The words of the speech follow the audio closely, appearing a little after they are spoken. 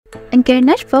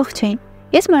Ընկերներ, ողջույն։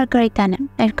 Ես Մարգարիտան եմ,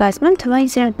 ներկայացնում եմ թվային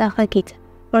զրահնախագիծը,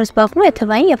 որը զբաղվում է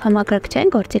թվային եւ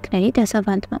համակարգչային գործիքների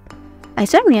դասավանդմամբ։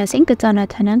 Այսօր միասին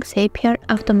կծանոթանանք Zapier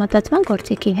ավտոմատացման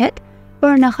գործիքի հետ,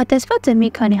 որը նախատեսված է մի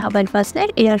քանի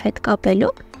հավելվածներ իրար հետ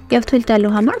կապելու եւ թույլ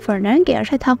տալու համար, որ նրանք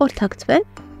իրար հետ հաղորդակցվեն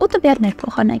ու տվյալներ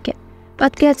փոխանակեն։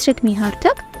 Պատկերացրեք մի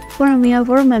հարթակ, որը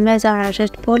միավորում է մեզ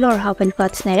անհրաժեշտ բոլոր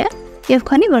հավելվածները, եւ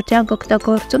քանի որ դրանք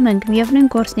օգտագործում ենք միևնույն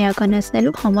գործն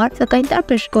իրականացնելու համար, սակայն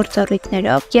տարբեր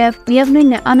գործառույթներով եւ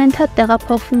միևնույնն է անընդհատ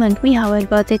տեղափոխվում ենք մի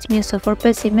հավելվածից մյուսը,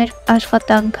 որպեսզի մեր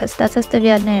աշխատանքը ստացած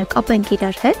տվյալները կապենք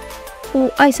իրար հետ, ու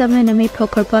այս ամենը մի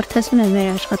փոքր բարդացնում է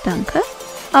մեր աշխատանքը,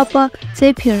 ապա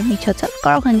Zapier-ի միջոցով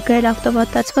կարող ենք գրել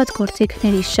ավտոմատացված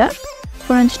գործիքների շարք,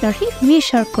 որոնց շնորհիվ մի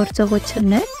շարք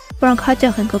գործողություններ, որոնք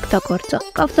հաճախ ենք օգտագործում,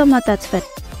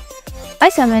 կավտոմատացվեն։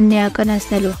 Այս ամենն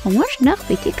իրականացնելու համար նախ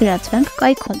պիտի գրանցվենք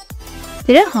կայքում։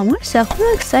 Դրա համար սեղմում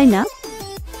ենք sign up,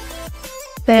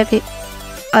 վերևի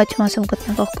աջ մասում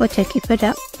գտնվող կոճակի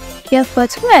վրա եւ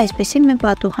բացվում է այսպեսի մի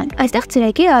պատուհան։ Այստեղ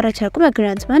ծրագիրը առաջարկում է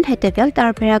գրանցման հետեւյալ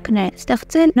տարբերակները՝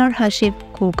 ստեղծել նոր հաշիվ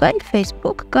Google,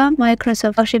 Facebook կամ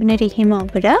Microsoft հաշիվների հիման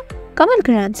վրա, կամ էլ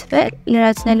գրանցվել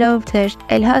լրացնելով ձեր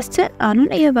ելհասցը,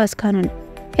 անունը եւ ազգանունը։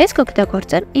 Ես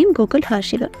կօգտագործեմ իմ Google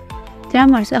հաշիվը։ Դրա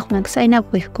համար սեղմում ենք sign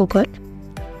up with Google։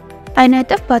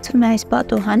 Այնուհետև բացվում է այս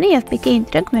պատուհանը եւ պիտի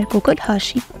ընտրենք մեր Google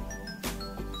հաշիվը։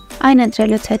 Այն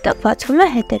ընտրելուց հետո բացվում է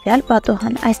հետեւյալ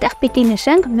պատուհանը։ Այստեղ պիտի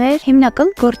նշենք մեր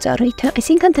հիմնական գործառույթը,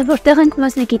 այսինքն թե որտեղ ենք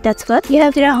մասնագիտացված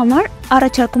եւ դրա համար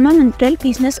առաջարկում եմ ընտրել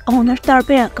business owner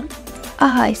տարբերակը։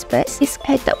 Ահա այսպես, իսկ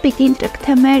հետո պիտի ընտրենք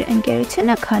թե մեր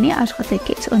ընկերությունը քանի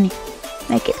աշխատակից ունի։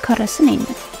 1-ից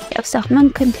 49 եւ սեղմում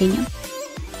ենք continue։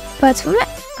 Բացվում է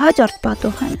հաջորդ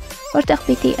պատուհանը, որտեղ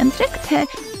պիտի ընտրենք թե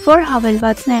որ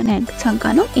հավելվածներն ենք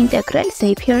ցանկանում ինտեգրել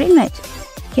Zapier-ի մեջ։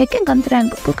 Եկենք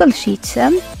ընտրենք Google Sheets-ը,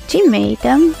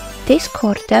 Gmail-ը,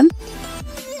 Discord-ը,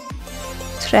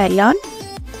 Trello-ն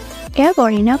եւ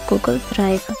օրինակ Google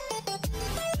Drive-ը։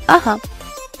 Ահա,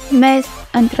 մեզ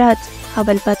ընտրած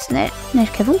հավելվածներ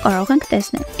ներքևում կարող ենք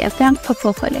տեսնել եւ դրանք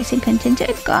փոփոխել, այսինքն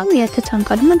ճնջել կամ եթե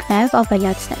ցանկանում ենք նաեւ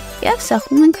ավելացնել եւ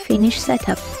սեղմում ենք finish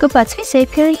setup։ Կբացվի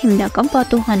Zapier-ի հիմնական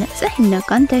պատուհանը, սա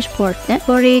հիմնական դեշբորդն է,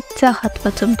 որի ցախ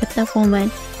հատվածում գտնվում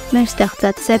են մեր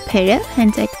ստեղծած Zapier-ը,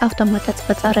 հենց այդ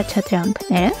ավտոմատացված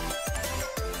առաջադրանքները,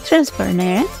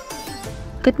 transfer-ները,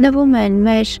 գտնվում են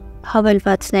մեր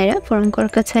հավելվածները, որոնք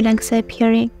որ գցել ենք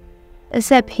Zapier-ի,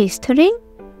 Zap history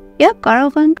եւ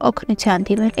կարող ենք օգնության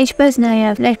դիմել։ Ինչպես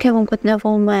նաեւ ներքևում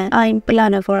գտնվում է այն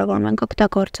պլանը, որը որ մենք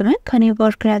օգտագործում ենք, քանի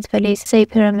որ գրանցվելիս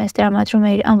Zapier-ը մեզ տրամադրում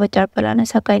է իր անվճար պլանը,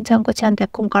 սակայն ցանկության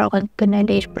դեպքում կարող ենք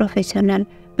գնել իր պրոֆեսիոնալ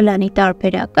պլանի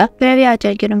տարբերակը։ Վերևի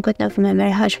աճակերում գտնվում է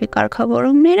մեր հաշվի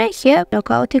կարգավորումները եւ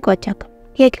լոգաուտի կոճակը։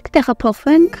 Եկեք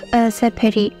տեղափոխվենք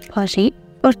Zapier-ի բաժին,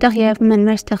 որտեղ երևում են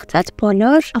մեր ստեղծած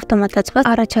բոլոր ավտոմատացված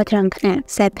առաջադրանքները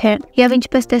Zapier եւ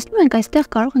ինչպես տեսնում ենք այստեղ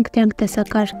կարող ենք դրանք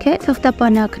տեսակարգել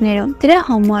թղթապանակներում։ Դրա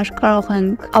համար կարող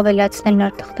ենք ավելացնել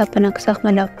նոր թղթապանակ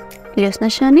սեղմելով պլյուս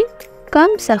նշանի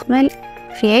կամ սեղմել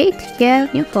create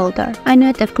եւ new folder։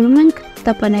 Այնուհետև գրում ենք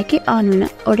թղթապանակի անունը։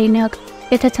 Օրինակ,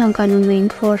 եթե ցանկանում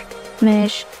ենք որ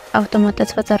մեր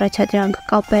ավտոմատացված առաջադրանքը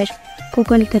կապեր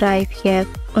Google Drive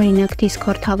եւ օրինակ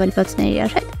Discord հավելվածների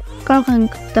իրար հետ, կարող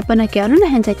ենք տպանակի անունը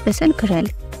հենց այդպես էլ գրել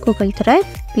Google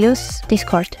Drive plus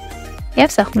Discord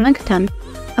եւ սեղմում ենք done։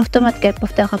 Ավտոմատ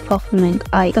կերպով տեղափոխվում ենք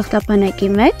այդ տպանակի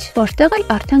մեջ, որտեղ էլ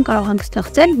արդեն կարող ենք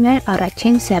ստեղծել մեր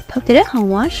առաջին Zap-ը։ Դրա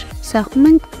համար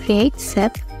սեղմում ենք create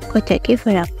Zap կոճակի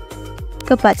վրա։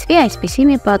 Կբացվի այսպիսի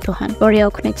մի պատուհան, որի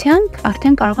օգնությամբ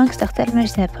արդեն կարող ենք ստեղծել մեր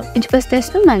Zap-ը։ Ինչպես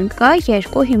տեսնում ենք, կա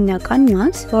երկու հիմնական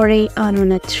մաս, որի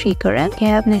անունը trigger-ը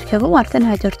եւ ներքևում արդեն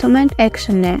հաջորդում են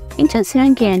action-ներ, ինչը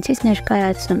սրանք իրենցից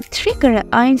ներկայացնում։ Trigger-ը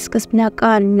այն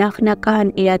սկզբնական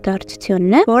նախնական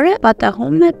իրադարձությունն է, որը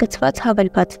պատահում է գծված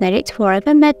հավելվածներից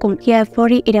որևէ մեկում եւ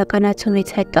որի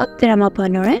իրականացումից հետո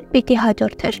դրամաբանորեն պիտի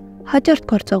հաջորդեր հաջորդ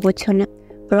գործողությունը,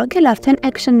 որոնք էլ արդեն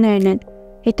action-ներն են։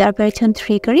 Ի տարբերություն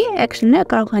trigger-ի, action-ները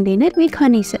կարող են լինել մի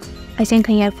քանիսը։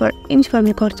 Այսինքն, երբ որ ինչ-որ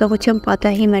մի գործողություն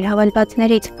պատահի մեր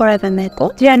հավելվածներից որևէ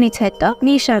մեկում, դրանից հետո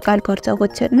մի շարք այլ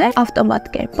գործողություններ ավտոմատ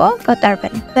կերպով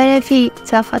կատարվեն։ Վերևի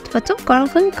ցախ հատվածում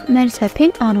կարող ենք մեր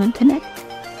Zap-ին անուն դնել։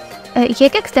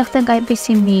 Եկեք ստեղծենք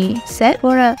այնպիսի մի Zap,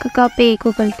 որը կկապի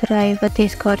Google Drive-ը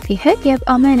Discord-ի հետ եւ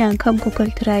ամեն անգամ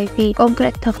Google Drive-ի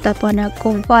կոնկրետ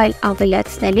թղթապանակում ֆայլ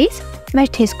ավելացնելիս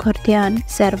մեր Discord-յան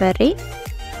սերվերի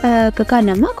կգա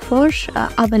նամակ, որ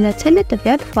ավելացել է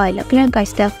տվյալ ֆայլը։ Գրանք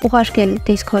այստեղ ուղարկել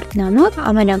Discord նամակ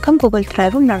ամեն անգամ Google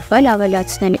Drive-ում նոր ֆայլ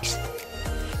ավելացնելիս։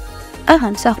 Ահա,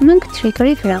 սեղմում ենք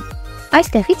trigger-ի վրա։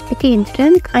 Այստեղից պիտի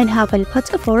ընտրենք այն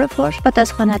հավելվածը, որը որ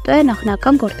պատասխանատու է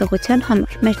նախնական գործողության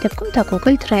համար։ Մեր դեպքում դա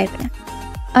Google Drive-ն է։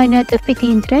 այնուհետև պիտի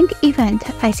ընտրենք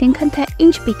event-ը, այսինքն թե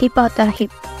ինչ պիտի պատահի։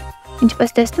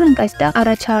 Ինչպես տեսնում ենք, այստեղ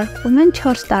առաջարկվում են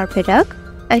 4 տարբերակ,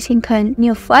 այսինքն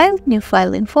new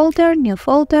file in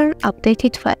folder,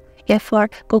 updated file։ Երբ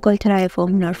որ Google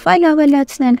Drive-ում նոր ֆայլ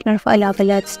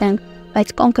ավելացնենք,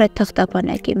 բայց կոնկրետ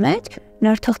թղթապանակի մեջ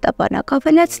նոր թղթապանակ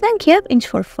ավելացնենք եւ ինչ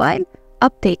որ ֆայլ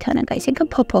update անենք,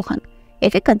 այսինքն փոփոխենք։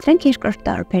 Եկեք ընտրենք երկրորդ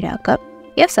տարբերակը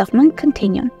եւ սեղմենք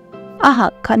continue։ Ահա,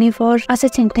 քանի որ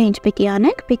ասացինք թե ինչ պիտի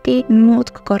անենք, պիտի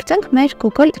մուտք գործենք մեր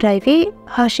Google Drive-ի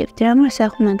հաշիվ։ Դրա համար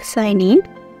սեղմում ենք sign in,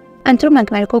 ընտրում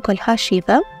ենք մեր Google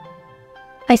հաշիվը։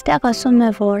 Այստեղ ասում է,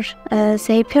 որ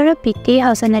Zapier-ը պիտի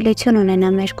հասանելիություն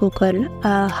ունենա մեր Google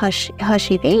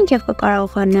հաշիվին եւ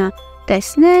կկարողանա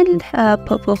տեսնել,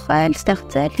 փոփոխել,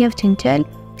 ստեղծել եւ ջնջել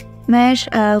մեր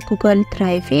Google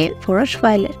Drive-ի որոշ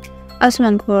ֆայլեր։ Ասում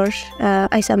ենք, որ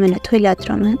այս ամենը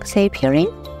թույլատրում ենք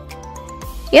Zapier-ին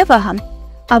եւ ահա,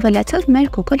 ավելացավ մեր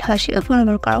Google հաշիվը, որը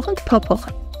որ կարող ենք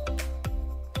փոփոխել։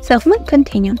 Սեղմում ենք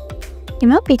continue։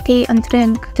 Հիմա պիտի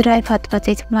ընտրենք Drive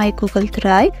հատվածից My Google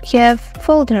Drive եւ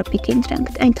folder-ը պիտի ընտրենք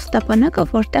այն թղթապանակը,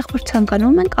 որտեղ որ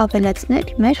ցանկանում ենք ավելացնել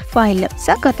մեր ֆայլը։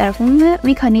 Սա կատարվում է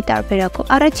մի քանի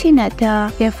տարբերակով։ Առաջինը դա,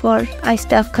 երբ որ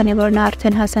այստեղ, քանի որ նա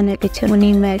արդեն հասանելիություն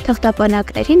ունի մեր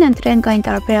թղթապանակներին, ընտրենք այն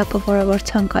տարբերակը, որը որ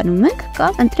ցանկանում ենք,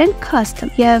 կամ ընտրենք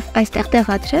custom եւ այստեղ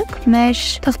տեղադրենք մեր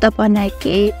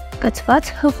թղթապանակի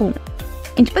կցված հղում։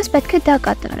 Ինչպես պետք է դա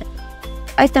կատարենք։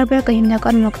 Այս տարբերակը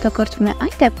հիմնականում օգտագործվում է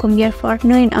այն դեպքում, երբ որ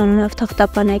նույն անունով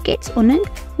թղթապանակից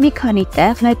ունենք մի քանի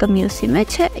տեղ, մեկը մյուսի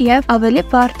մեջ է եւ ավելի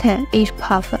բարդ է իր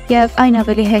փափը։ Եվ այն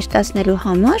ավելի հեշտացնելու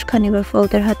համար, քանի որ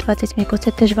folder հատվածից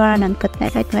միգուցե դժվարանան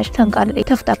գտնել այդ մեր ցանկալի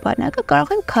թղթապանակը,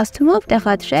 կարող ենք custom-ով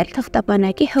տեղադրել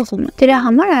թղթապանակի հղումը։ Դրա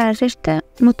համար անհրաժեշտ է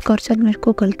մուտք գործել մեր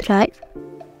Google Drive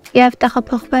եւ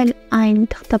տեղափոխվել այն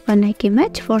թղթապանակի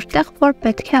մեջ, որտեղ որ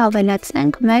պետք է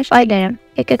ավելացնենք մեր ֆայլերը։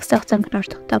 Եկեք ստեղծենք նոր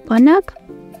թղթապանակ,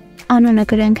 անունը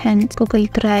գրենք հենց Google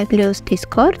Drive plus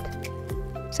Discord,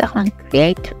 սեղմենք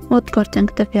create, մուտք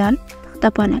գործենք տվյալ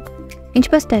թղթապանակ։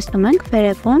 Ինչպես տեսնում ենք,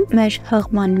 վերևում մեր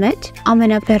հղման մեջ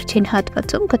ամենավերջին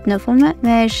հատվածում գտնվում է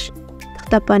մեր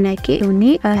թղթապանակի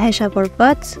ունի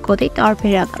հեշավորված կոդի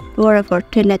տարբերակը, որը որ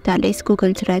թույլ է տալիս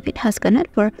Google Drive-ին հասկանալ,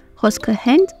 որ խոսքը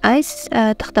հենց այս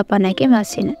թղթապանակի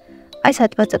մասին է։ Այս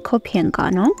հատվածը copy ենք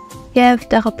անում եւ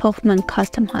տեղափոխվում ենք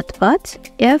custom հատված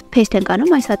եւ paste ենք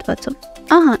անում այս հատվածում։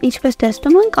 Ահա, ինչպես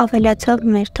տեսնում ենք, ավելացավ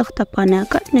մեր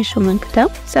թղթապանակը, նշում ենք դա,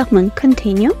 սեղմում ենք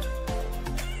continue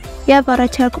եւ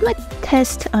առաջարկում է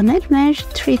test անել մեր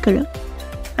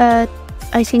trigger-ը։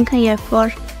 Այսինքն, երբ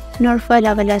որ նոր ֆայլ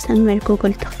ավելացնենք մեր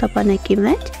Google թղթապանակի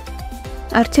մեջ,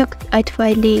 արդյոք այդ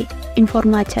ֆայլի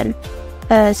ինֆորմացիան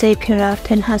Zapier-ը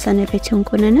արդեն հասանելիություն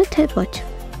կունենա, թե ոչ։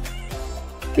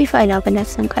 Մի ֆայլ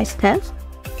ավելացնենք այստեղ,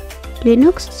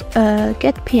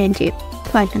 linux.get.png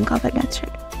ֆայլ ենք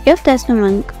ավելացրել։ Եվ տեսնում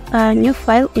ենք new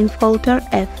file in folder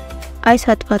F։ Այս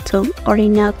հատվածում,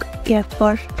 օրինակ, երբ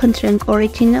որ փնտրենք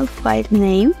original file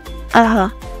name, ահա,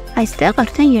 այստեղ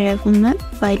արդեն երևում է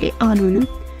ֆայլի անունը։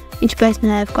 Ինչպես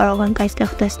նաև կարող ենք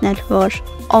այստեղ տեսնել, որ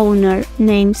owner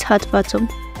names հատվածում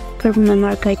գրվում է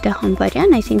Մարգարիտա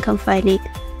Համբարյան, այսինքն ֆայլի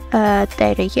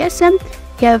տերը ես եմ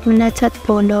եւ մնացած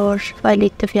բոլոր ֆայլի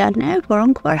տվյալները,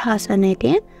 որոնք որ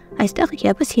հասանելի են, այստեղ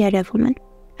եւս երևում են։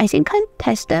 Այսինքն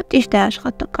թեստը ճիշտ է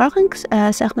աշխատում։ Կարող ենք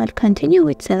սեղմել continue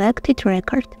with selected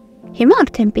record։ Հիմա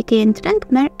արդեն պիտի ընտրենք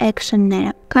մեր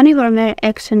action-ները։ Քանի որ մեր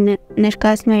action-ը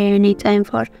ներկայացնում է իրենից այն,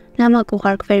 որ նամակ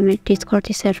ուղարկվեր մեր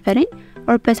Discord-ի սերվերին,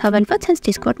 որպես հավելված հենց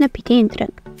Discord-ն է պիտի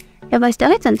ընտրենք։ Եվ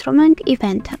այստեղից ընտրում ենք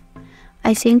event-ը։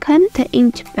 Այսինքն, թե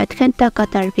ինչ պետք է դա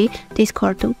կատարվի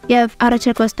Discord-ում։ Եվ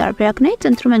առաջարկված տարբերակներից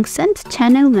ընտրում ենք send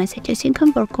channel message,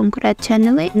 այսինքն, որ կոնկրետ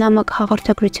channel-ի նամակ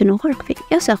հաղորդագրություն ուղարկվի։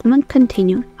 Եվ սեղմում ենք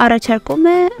continue։ Առաջարկում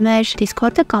է մեր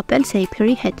Discord-ը կապել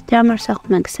Zapier-ի հետ։ Դրա համար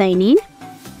սեղմում ենք sign in,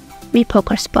 մի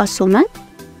փոքր սպասում ենք,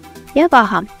 եւ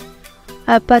ահա,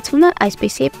 բացվում է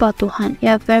այսպիսի պատուհան,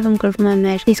 եւ վերևում գրվում է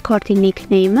մեր Discord-ի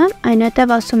nickname-ը,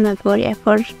 այնուհետեւ ասում է, որ երբ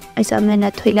որ այս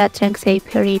ամենը թույլատրենք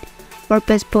Zapier-ին,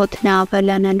 որպես bot-ն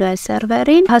ավելանալու է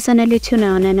սերվերին, հասանելիություն է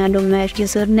ունենալու մեր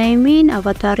username-ին,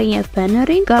 ավատարին եւ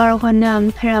banner-ին, կարողանա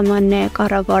հրամաններ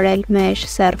կառավարել մեր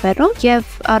սերվերում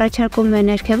եւ առաջարկում է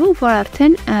ներքևում, որ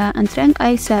արդեն ընտրենք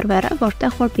այլ սերվերը,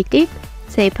 որտեղ որ պիտի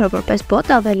Zapier որպես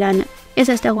bot ավելանա։ Ես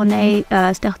այստեղ ունեի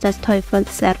ստեղծած TOEFL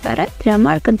սերվերը, դրա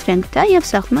համար կընտրենք դա եւ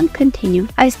սեղմում continue։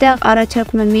 Այստեղ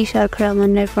առաջարկում է մի շարք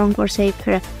հրամաններ, որոնք որ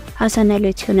Zapier-ը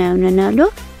հասանելիություն է ունենալու։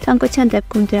 Ցանկության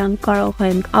դեպքում դրանք կարող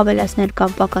ենք ավելացնել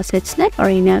կամ պակասեցնել,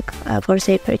 օրինակ, որ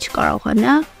Zapier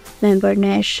չկարողանա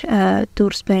member-ներ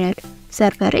դուրս բերել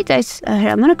սերվերից, այս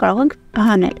հրամանը կարող ենք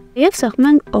հանել։ Եվ սեղմում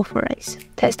ենք authorize։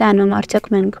 Թեստանում արդյոք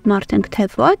մենք մարտենք թե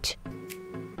ոչ։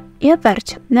 Եվ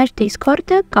վերջ, մեր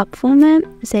Discord-ը կապվում է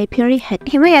Zapier-ի հետ։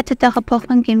 Հիմա եթե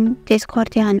տեղափոխվենք իմ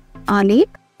Discord-ի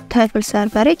ալիք, Table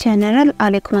server-ի general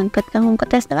ալիքում ենք գտնվում,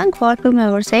 կտեսնենք,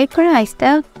 որ Zapier-ը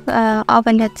այստեղ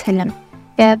ավելացել է։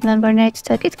 Եվ member-ներից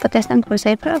ցակից կտեսնենք, որ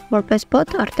Zapier-ը որպես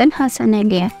bot արդեն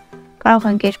հասանելի է։ Կարող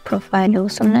ենք իր պրոֆայլը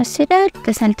ուսումնասիրել,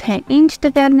 տեսնել թե ինչ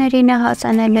տվյալներին է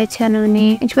հասանելիություն ունի,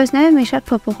 ինչպես նաև մի շարք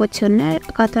փոփոխություններ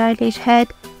կատարել իր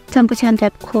հետ, ցանկության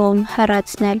դեպքում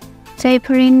հեռացնել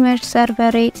Zapier-ին մեր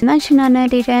սերվերից,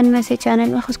 նշանել իրեն, մեսեջ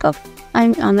անել, մի խոսքով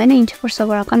այն ամենը, ինչ որ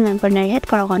սովորական member-ների հետ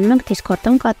կարողանում ենք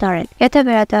Discord-ում կատարել։ Եթե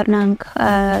վերադառնանք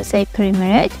Zapier-ի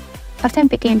մեջ, արդեն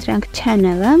պիտի ընտրենք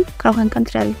channel-ը, կարող ենք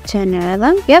ընտրել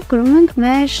general-ը եւ գրում ենք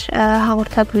մեր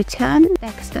հաղորդագրության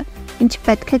տեքստը։ Ինչ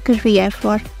պետք է գրվի, երբ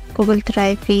որ Google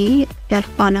Drive-ի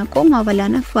բանակում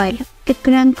ավելանա ֆայլը։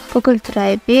 Գրենք Google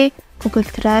Drive-ի Google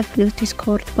Drive plus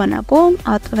Discord բանակում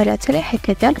ավելացել է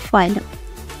հետևյալ ֆայլը։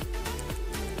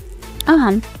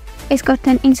 Ահա, իսկ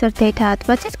արդեն insert data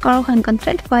հատվածից կարող ենք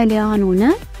ընտրել ֆայլի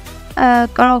անունը,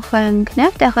 կարող ենք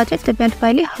նաև տեղադրել տվյալ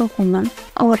ֆայլի հղումը։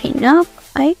 Օրինակ,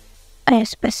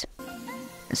 այսպես։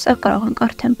 Սա կարող ենք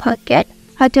արդեն փակել։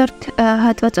 Հաջորդ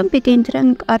հատվածում պիտի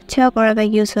ընտրենք արդյոք որևէ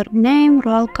username,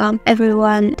 role կամ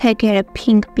everyone tag-երը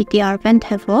ping պիտի արվեն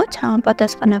թե ոչ,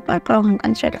 համապատասխանաբար կարող ենք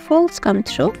ընտրել false կամ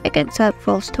true, եկեք սա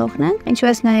false թողնենք,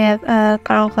 ինչպես նաև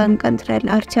կարող ենք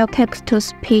ընտրել արդյոք text to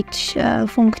speech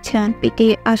ֆունկցիան պիտի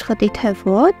աշխատի թե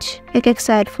ոչ, եկեք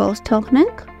սա էլ false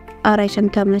թողնենք, առայժմ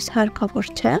դա մեզ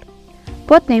հարկավոր չէ։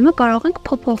 Bot name-ը կարող ենք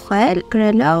փոփոխել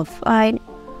գրելով այն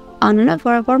անունը,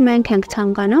 որ մենք ենք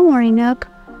ցանկանում, օրինակ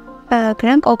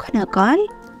գրենք օգնական,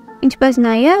 ինչպես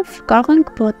նաև կարող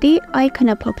ենք bot-ի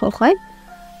icon-ը փոփոխել,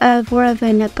 որևէ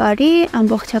նկարի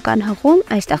ամբողջական հղում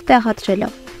այստեղ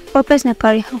տեղադրելով։ Որպես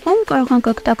նկարի հղում կարող ենք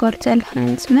օգտագործել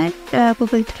հենց մեր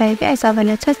Google Drive-ի այս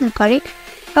ավելացած նկարի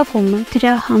հղումը։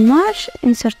 Դրա համար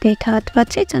insert data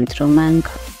հատվածից ընտրում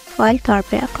ենք file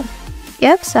տարբերակը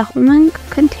եւ սեղմում ենք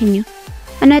continue։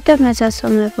 Այնուհետև մեզ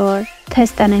ասում է, որ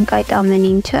թեստ անենք այդ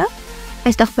ամեն ինչը։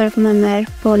 Այստեղ բերվում է մեր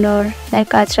բոլոր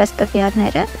ներկայացրած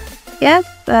տվյալները եւ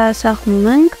սեղմում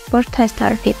ենք, որ թեստ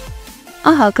արվի։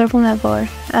 Ահա, գրվում է,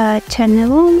 որ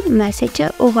channel-ում message-ը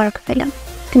ուղարկվել է։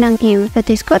 Գնանք իմ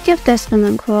Discord եւ տեսնում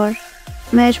ենք, որ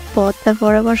մեր bot-ը,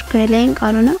 որը որ գրել էինք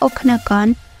անունը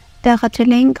օգնական,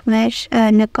 տեղադրել էինք մեր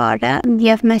նկարը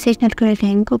եւ message-ն էլ գրել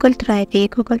էինք Google Drive-ի,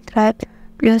 Google Drive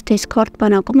plus Discord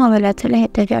բանակում ավելացել է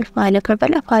հետեւյալ ֆայլը,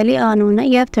 գրվել է ֆայլի անունը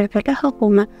եւ դրվել է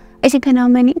հղումը։ Այսինքն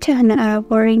ամեն ինչը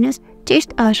հնարավորինս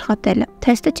ճիշտ աշխատել է,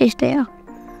 թեստը ճիշտ է եղել։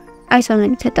 Այս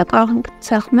ամենից հետո կարող ենք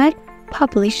սեղմել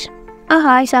publish։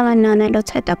 Ահա, այս ամենն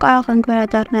անելուց հետո կարող ենք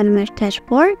վերադառնալ մեր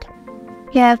dashboard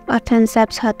եւ արդեն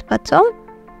Zaps հատվածում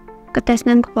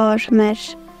կտեսնենք, որ մեր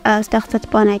ստեղծած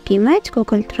բանակի մեջ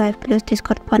Google Drive plus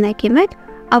Discord բանակի մեջ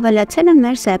ավելացել է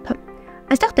մեր Zap-ը։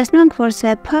 Այստեղ տեսնում ենք, որ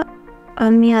Zap-ը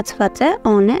միացված է,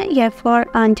 on է, երբ որ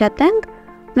անջատենք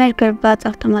մեր գրված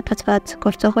ավտոմատացված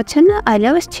գործողությունը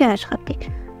այլևս չի աշխատի։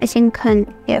 Այսինքն,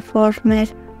 երբ որ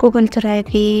մեր Google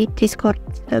Drive-ի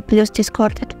Discord plus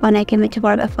Discord բանակի մեջ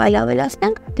որևէ ֆայլ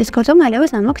ավելացնենք, Discord-ում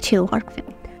այլևս ամոք չի ուղարկվի։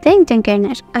 Դե ինչ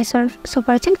ընկերներ, այսօր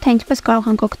սովորեցինք, թե ինչպես կարող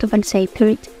ենք օգտվել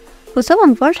Zapier-ից։ Հուսով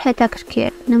եմ, որ հետաքրքիր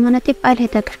է։ Նմանատիպ այլ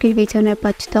հետաքրքիր վիդեոներ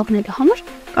բաց թողնելու համար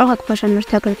կարող եք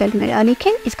բաժանորդագրվել մեր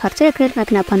ալիքին, իսկ հարցերը գրել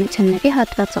մեկնաբանությունների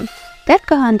հատվածում։ Դեռ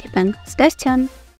կհանդիպենք։ Ստեսցյան։